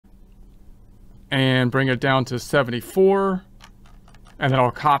and bring it down to 74. And then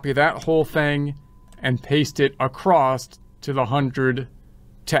I'll copy that whole thing and paste it across to the 100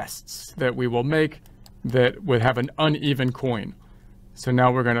 tests that we will make that would have an uneven coin. So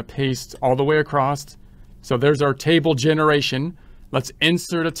now we're going to paste all the way across. So there's our table generation. Let's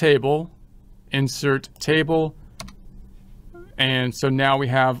insert a table, insert table. And so now we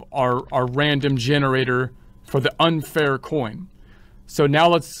have our random generator for the unfair coin. So now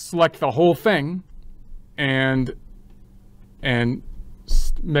let's select the whole thing and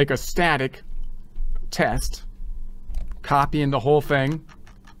make a static test, copying the whole thing,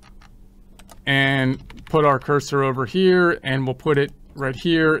 and put our cursor over here, and we'll put it right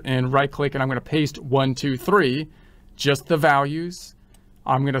here and right click, and I'm going to paste 1, 2, 3, just the values.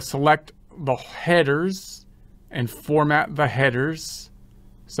 I'm going to select the headers and format the headers.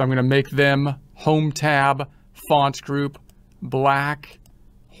 So I'm going to make them home tab, font group, black,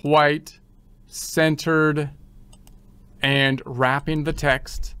 white, centered, and wrapping the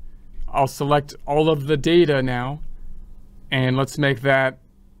text. I'll select all of the data now, and let's make that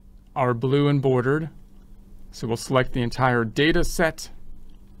our blue and bordered. So we'll select the entire data set,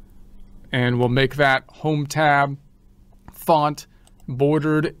 and we'll make that home tab, font,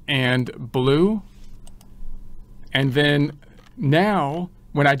 bordered, and blue. And then now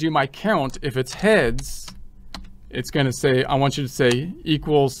when I do my count, if it's heads, it's going to say, I want you to say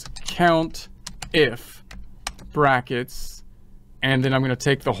equals count if brackets, and then I'm going to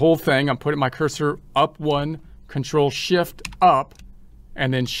take the whole thing, I'm putting my cursor up 1, Control Shift up,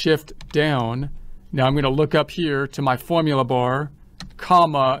 and then Shift down. Now I'm going to look up here to my formula bar,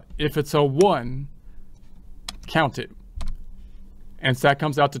 comma, if it's a 1, count it. And so that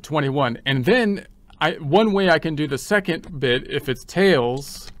comes out to 21. And then one way I can do the second bit, if it's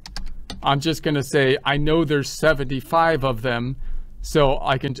tails, I'm just going to say, I know there's 75 of them, so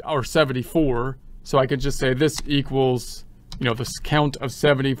I can, or 74, so I can just say this equals, you know, this count of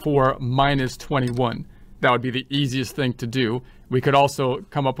 74 minus 21. That would be the easiest thing to do. We could also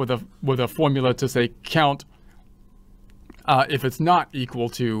come up with a formula to say count if it's not equal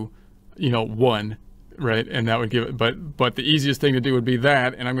to, you know, 1, right? And that would give it, but the easiest thing to do would be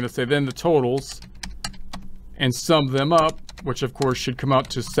that. And I'm going to say then the totals and sum them up, which of course should come out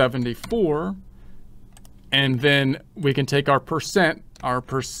to 74. And then we can take our percent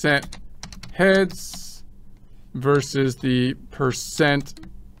heads versus the percent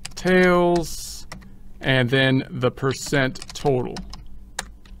tails, and then the percent total.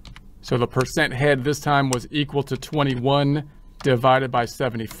 So the percent head this time was equal to 21 divided by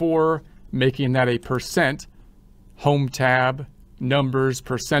 74, making that a percent. Home tab, numbers,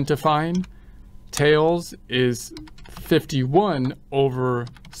 percentifying. Tails is 51 over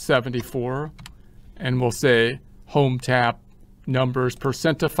 74, and we'll say home tab, numbers,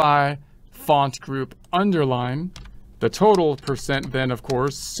 percentify, font group, underline. The total percent then, of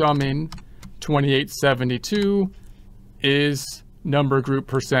course, summing 2872 is number group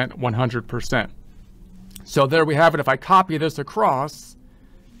percent 100%. So there we have it. If I copy this across,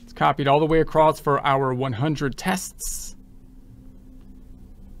 it's copied all the way across for our 100 tests.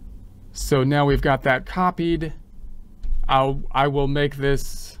 So now we've got that copied. I will make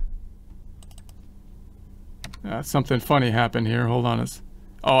this, something funny happened here. Hold on.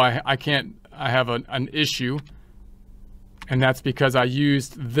 Oh, I can't, I have an issue. And that's because I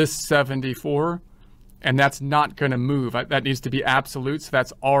used this 74, and that's not going to move. That needs to be absolute. So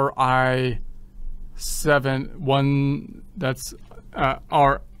that's RI71, that's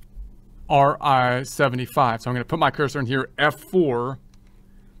RI75. So I'm going to put my cursor in here, F4,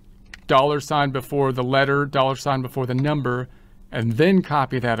 $sign before the letter, $sign before the number, and then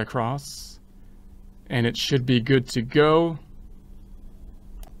copy that across. And it should be good to go.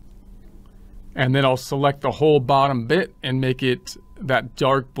 And then I'll select the whole bottom bit and make it that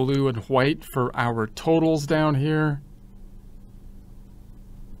dark blue and white for our totals down here.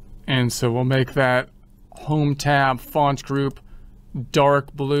 And so we'll make that home tab, font group,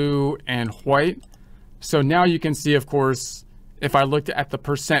 dark blue and white. So now you can see, of course, if I looked at the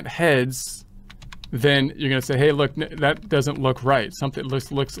percent heads, then you're going to say, hey, look, that doesn't look right. Something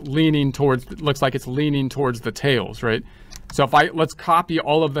looks like it's leaning towards the tails, right? So let's copy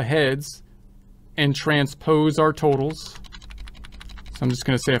all of the heads and transpose our totals. So I'm just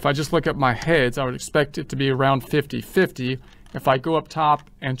going to say, if I just look at my heads, I would expect it to be around 50-50. If I go up top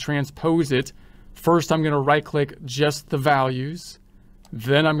and transpose it, first I'm going to right click just the values.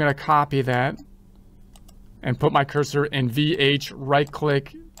 Then I'm going to copy that and put my cursor in VH, right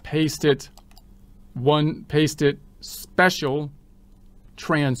click, paste it, special,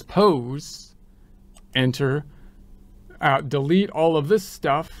 transpose, enter, delete all of this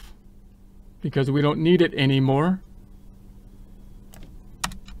stuff, because we don't need it anymore.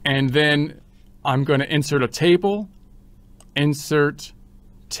 And then I'm going to insert a table, insert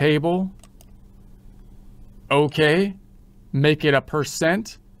table, okay, make it a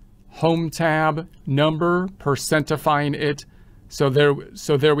 %, home tab, number, percentifying it. So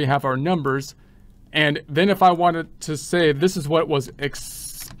there we have our numbers. And then if I wanted to say this is what was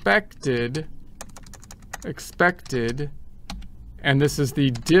expected, and this is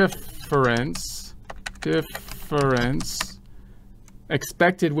the difference,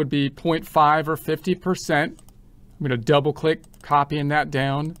 expected would be 0.5 or 50%. I'm going to double click, copying that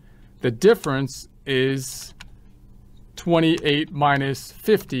down. The difference is 28 minus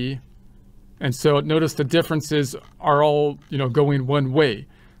 50. And so notice the differences are all, going one way.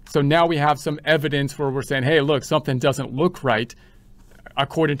 So now we have some evidence where we're saying, hey, look, something doesn't look right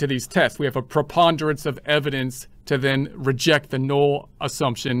according to these tests. We have a preponderance of evidence to then reject the null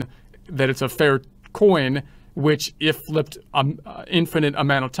assumption that it's a fair coin, which if flipped infinite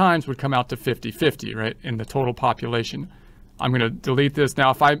amount of times would come out to 50-50, right, in the total population. I'm going to delete this.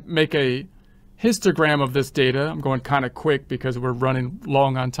 Now, if I make a histogram of this data, I'm going kind of quick because we're running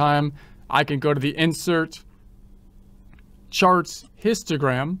long on time. I can go to the Insert, Charts,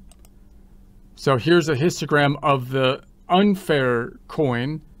 Histogram. So here's a histogram of the unfair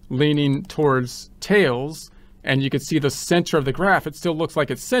coin leaning towards tails. And you can see the center of the graph. It still looks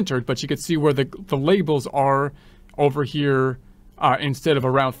like it's centered, but you can see where the labels are over here instead of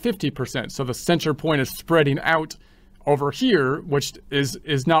around 50%. So the center point is spreading out over here, which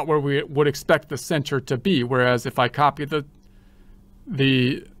is not where we would expect the center to be. Whereas if I copy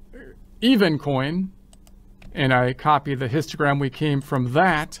the even coin and I copy the histogram we came from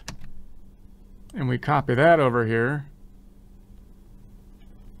that, and we copy that over here,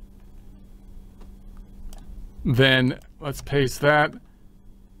 then let's paste that.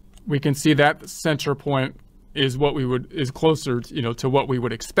 We can see that the center point is what is closer, to what we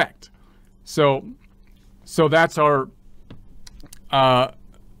would expect. So that's our,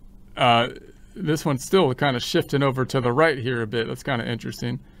 this one's still kind of shifting over to the right here a bit. That's kind of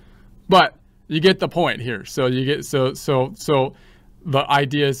interesting, but you get the point here. So you get, so the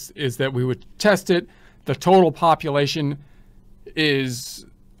idea is that we would test it. The total population is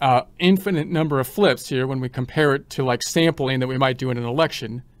infinite number of flips here when we compare it to like sampling that we might do in an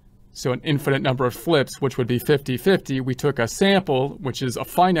election. So an infinite number of flips, which would be 50-50. We took a sample, which is a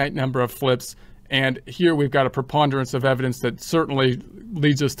finite number of flips. And here we've got a preponderance of evidence that certainly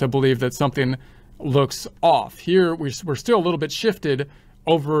leads us to believe that something looks off. Here we're still a little bit shifted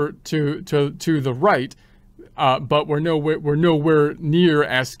over to the right, but we're nowhere near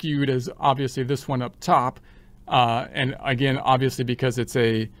as skewed as obviously this one up top. And again, obviously because it's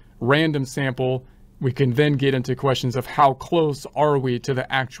a random sample, we can then get into questions of how close are we to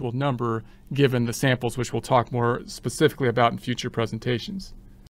the actual number given the samples, which we'll talk more specifically about in future presentations.